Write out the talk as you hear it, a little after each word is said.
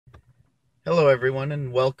Hello everyone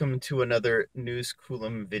and welcome to another News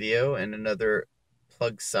Coolum video and another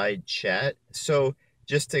plug side chat. So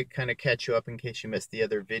just to kind of catch you up in case you missed the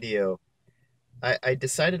other video, I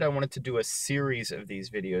decided I wanted to do a series of these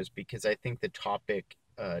videos because I think the topic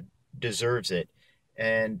deserves it.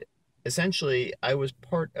 And essentially I was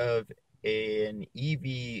part of an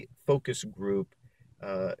EV focus group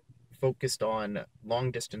uh, focused on long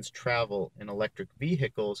distance travel in electric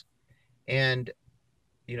vehicles. And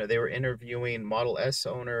they were interviewing Model S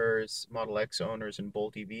owners, Model X owners, and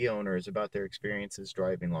Bolt EV owners about their experiences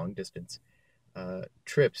driving long distance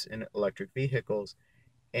trips in electric vehicles.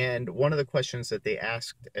 And one of the questions that they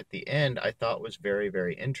asked at the end I thought was very,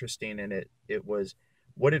 very interesting. And it was,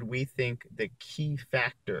 what did we think the key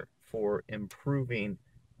factor for improving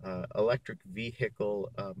electric vehicle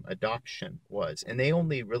adoption was? And they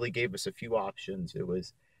only really gave us a few options. It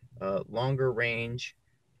was longer range,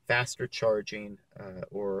 faster charging,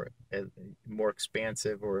 or a more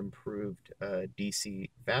expansive or improved DC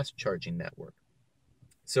fast charging network.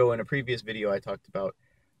 So in a previous video, I talked about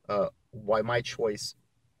why my choice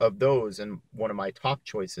of those and one of my top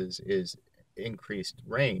choices is increased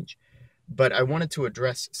range. But I wanted to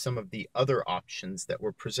address some of the other options that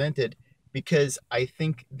were presented because I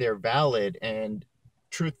think they're valid, and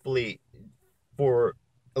truthfully, for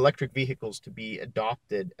electric vehicles to be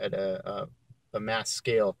adopted at a mass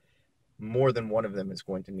scale, more than one of them is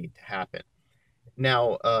going to need to happen.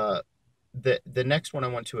 Now, the next one I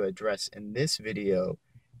want to address in this video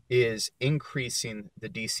is increasing the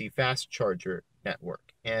DC fast charger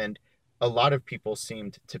network. And a lot of people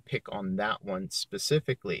seemed to pick on that one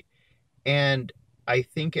specifically. And I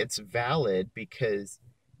think it's valid because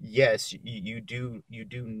yes, you do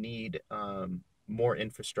need more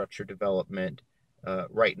infrastructure development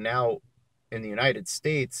right now in the United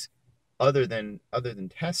States. Other than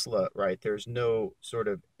Tesla, right? There's no sort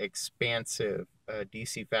of expansive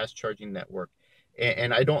DC fast charging network,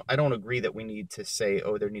 and I don't agree that we need to say,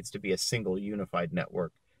 oh, there needs to be a single unified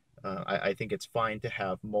network. I think it's fine to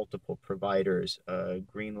have multiple providers,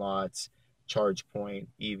 Green Lots, ChargePoint,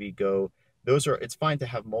 EVgo. It's fine to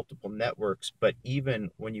have multiple networks, but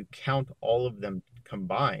even when you count all of them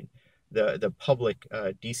combined, the public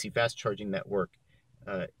DC fast charging network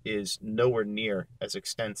is nowhere near as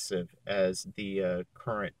extensive as the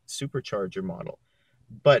current supercharger model.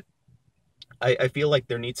 But I feel like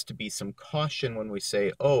there needs to be some caution when we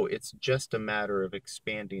say, oh, it's just a matter of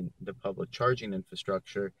expanding the public charging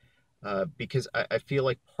infrastructure, because I feel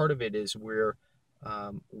like part of it is we're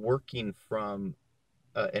working from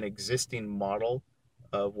an existing model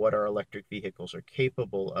of what our electric vehicles are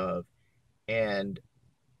capable of. And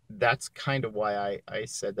that's kind of why I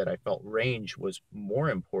said that I felt range was more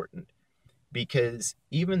important, because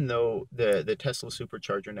even though the Tesla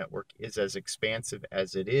supercharger network is as expansive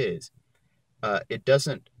as it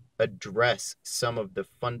doesn't address some of the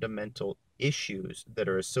fundamental issues that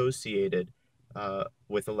are associated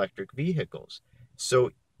with electric vehicles.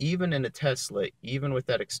 So even in a Tesla, even with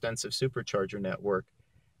that extensive supercharger network,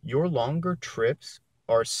 your longer trips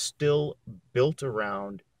are still built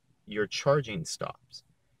around your charging stops.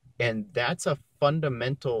 And that's a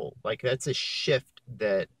fundamental, like, that's a shift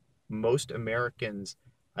that most Americans,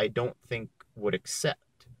 I don't think, would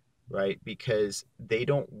accept, right? Because they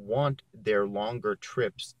don't want their longer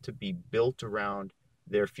trips to be built around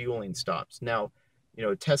their fueling stops. Now,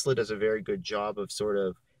 Tesla does a very good job of sort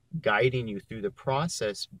of guiding you through the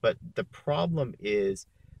process, but the problem is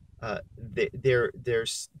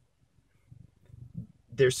there's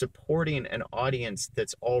they're supporting an audience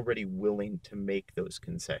that's already willing to make those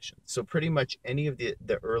concessions. So pretty much any of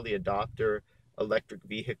the early adopter electric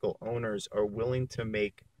vehicle owners are willing to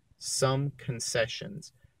make some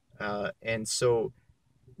concessions. And so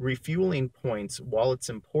refueling points, while it's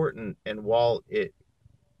important and while it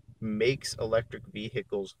makes electric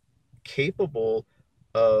vehicles capable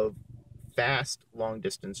of fast long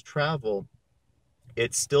distance travel,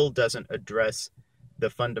 it still doesn't address the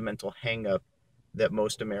fundamental hangup that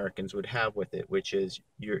most Americans would have with it, which is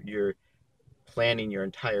you're planning your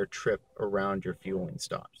entire trip around your fueling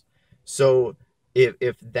stops. So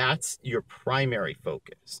if that's your primary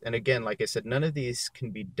focus, and again, like I said, none of these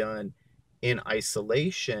can be done in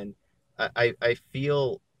isolation. I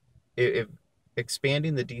feel if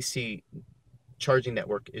expanding the DC charging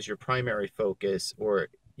network is your primary focus, or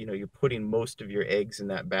you're putting most of your eggs in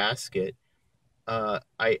that basket,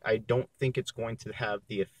 I don't think it's going to have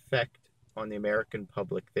the effect on the American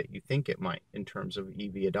public that you think it might in terms of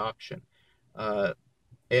EV adoption. Uh,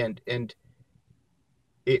 and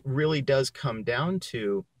it really does come down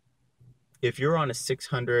to, if you're on a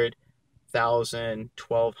 600, 1,000,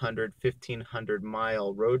 1,200, 1,500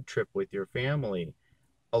 mile road trip with your family,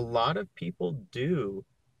 a lot of people do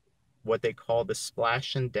what they call the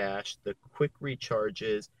splash and dash, the quick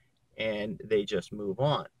recharges, and they just move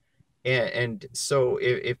on. And so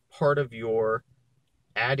if part of your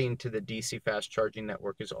adding to the DC fast charging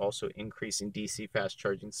network is also increasing DC fast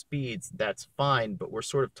charging speeds, that's fine. But we're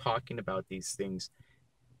sort of talking about these things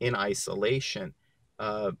in isolation.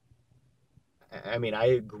 Uh, I mean, I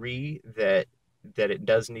agree that it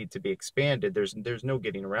does need to be expanded. There's no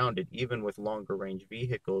getting around it. Even with longer range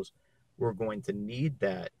vehicles, we're going to need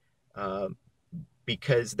that, um,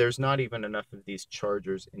 because there's not even enough of these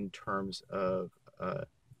chargers in terms of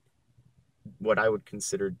what I would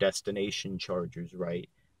consider destination chargers, right?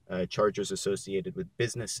 Chargers associated with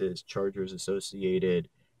businesses, chargers associated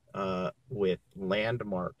with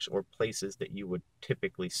landmarks or places that you would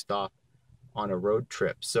typically stop on a road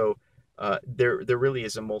trip. So there really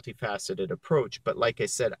is a multifaceted approach. But like I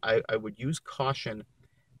said, I would use caution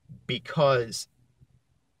because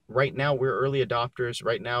right now we're early adopters.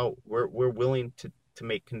 Right now we're willing to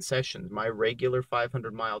make concessions. My regular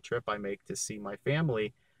 500-mile trip I make to see my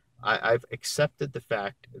family, I've accepted the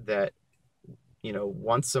fact that,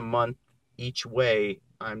 once a month each way,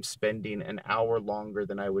 I'm spending an hour longer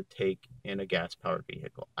than I would take in a gas powered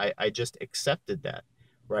vehicle. I just accepted that,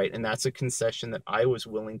 right? And that's a concession that I was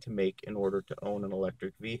willing to make in order to own an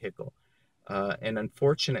electric vehicle. And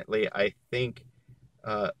unfortunately, I think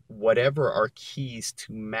whatever are keys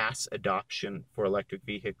to mass adoption for electric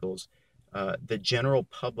vehicles, the general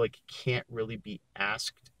public can't really be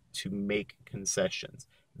asked to make concessions.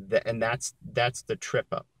 And that's the trip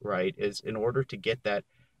up, right? Is in order to get that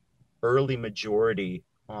early majority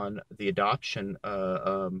on the adoption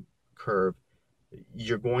curve,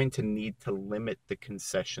 you're going to need to limit the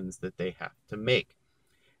concessions that they have to make.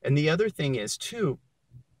 And the other thing is too,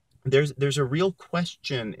 there's a real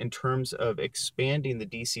question in terms of expanding the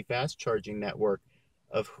DC fast charging network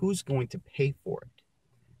of who's going to pay for it,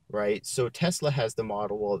 right? So Tesla has the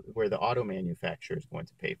model where the auto manufacturer is going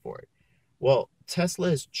to pay for it. Well, Tesla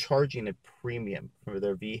is charging a premium for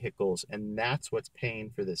their vehicles, and that's what's paying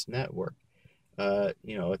for this network.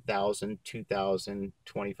 $1,000, $2,000,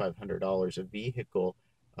 $2,500 a vehicle.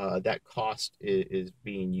 That cost is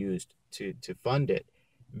being used to fund it.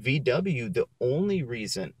 VW, the only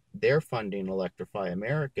reason they're funding Electrify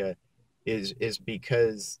America is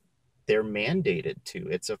because they're mandated to.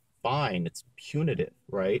 It's a fine, it's punitive,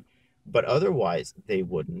 right? But otherwise, they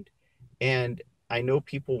wouldn't. And I know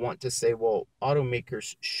people want to say, well,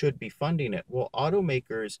 automakers should be funding it. Well,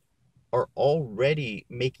 automakers are already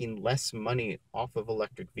making less money off of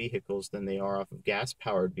electric vehicles than they are off of gas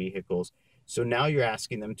powered vehicles. So now you're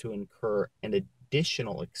asking them to incur an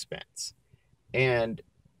additional expense. And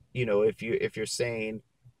if you're saying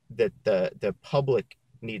that the public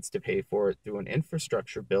needs to pay for it through an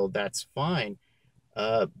infrastructure bill, that's fine.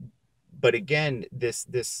 Uh, but again, this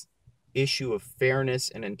issue of fairness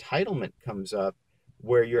and entitlement comes up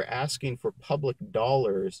where you're asking for public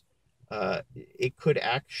dollars. It could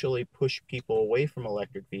actually push people away from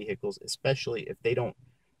electric vehicles, especially if they don't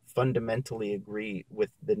fundamentally agree with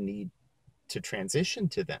the need to transition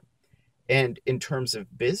to them. And in terms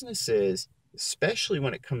of businesses, especially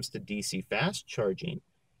when it comes to DC fast charging,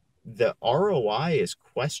 the ROI is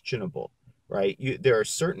questionable, right? There are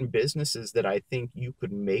certain businesses that I think you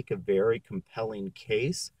could make a very compelling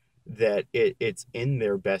case that it's in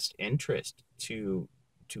their best interest to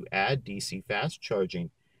add DC fast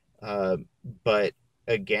charging. Uh, but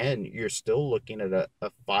again, you're still looking at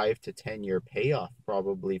a 5 to 10 year payoff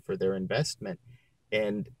probably for their investment.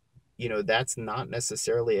 And, that's not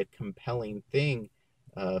necessarily a compelling thing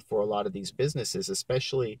for a lot of these businesses,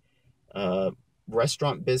 especially uh,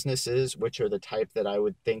 restaurant businesses, which are the type that I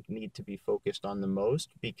would think need to be focused on the most,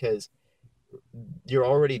 because you're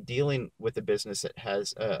already dealing with a business that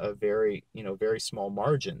has a very, very small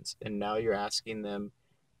margins. And now you're asking them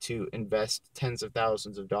to invest tens of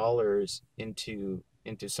thousands of dollars into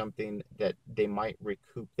something that they might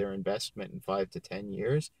recoup their investment in 5 to 10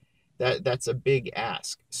 years. That's a big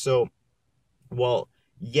ask. So, well,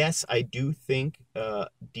 yes, I do think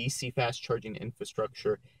DC fast charging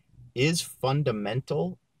infrastructure is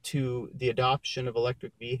fundamental to the adoption of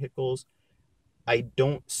electric vehicles. I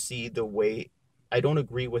don't see the way, I don't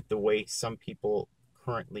agree with the way some people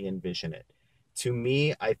currently envision it. To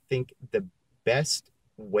me, I think the best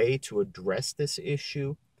way to address this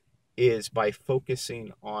issue is by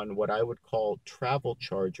focusing on what I would call travel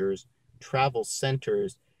chargers, travel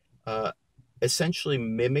centers, uh, essentially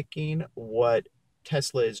mimicking what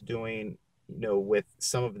Tesla is doing, with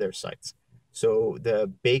some of their sites. So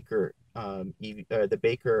the Baker the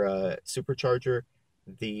Baker Supercharger,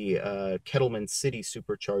 the Kettleman City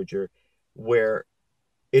Supercharger, where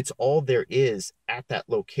it's all there is at that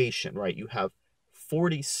location, right? You have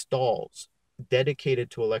 40 stalls dedicated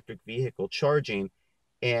to electric vehicle charging,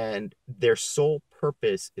 and their sole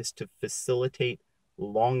purpose is to facilitate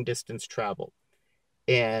long distance travel.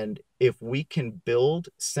 And if we can build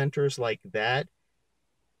centers like that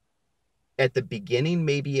at the beginning,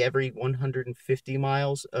 maybe every 150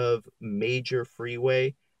 miles of major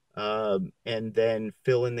freeway, and then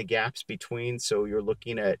fill in the gaps between. So you're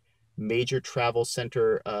looking at major travel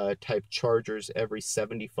center type chargers every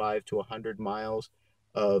 75 to 100 miles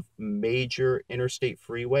of major interstate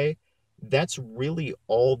freeway. That's really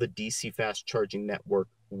all the DC fast charging network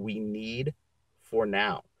we need for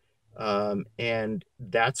now. And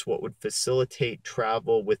that's what would facilitate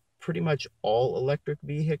travel with pretty much all electric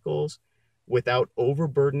vehicles without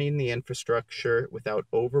overburdening the infrastructure, without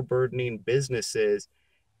overburdening businesses,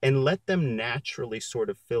 and let them naturally sort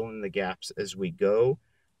of fill in the gaps as we go.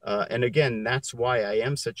 And again, that's why I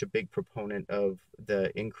am such a big proponent of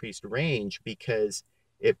the increased range, because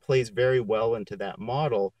it plays very well into that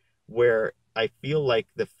model where I feel like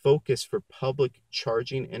the focus for public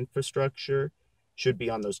charging infrastructure should be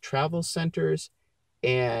on those travel centers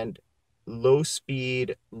and low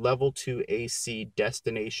speed level 2 AC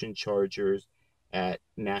destination chargers at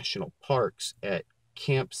national parks, at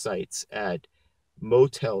campsites, at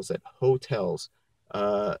motels, at hotels,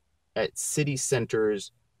 uh, at city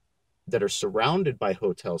centers that are surrounded by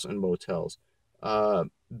hotels and motels.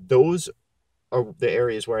 Those are the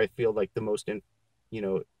areas where I feel like you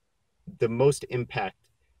know, the most impact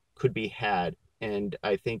could be had, and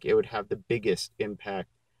I think it would have the biggest impact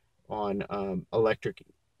on electric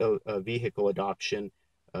vehicle adoption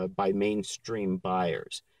by mainstream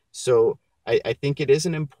buyers. So I think it is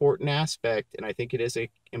an important aspect, and I think it is an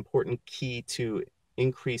important key to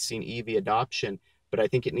increasing EV adoption, but I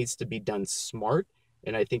think it needs to be done smart,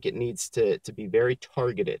 and I think it needs to be very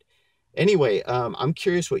targeted. Anyway, I'm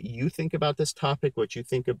curious what you think about this topic, what you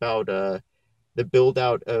think about the build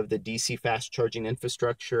out of the DC fast charging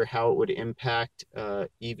infrastructure, how it would impact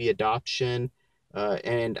EV adoption.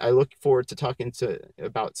 And I look forward to talking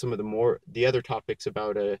about some of the other topics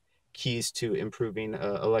about keys to improving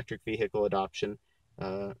electric vehicle adoption,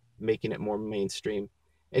 making it more mainstream.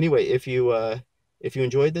 Anyway, if you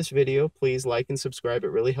enjoyed this video, please like and subscribe.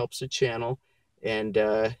 It really helps the channel. And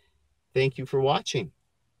thank you for watching.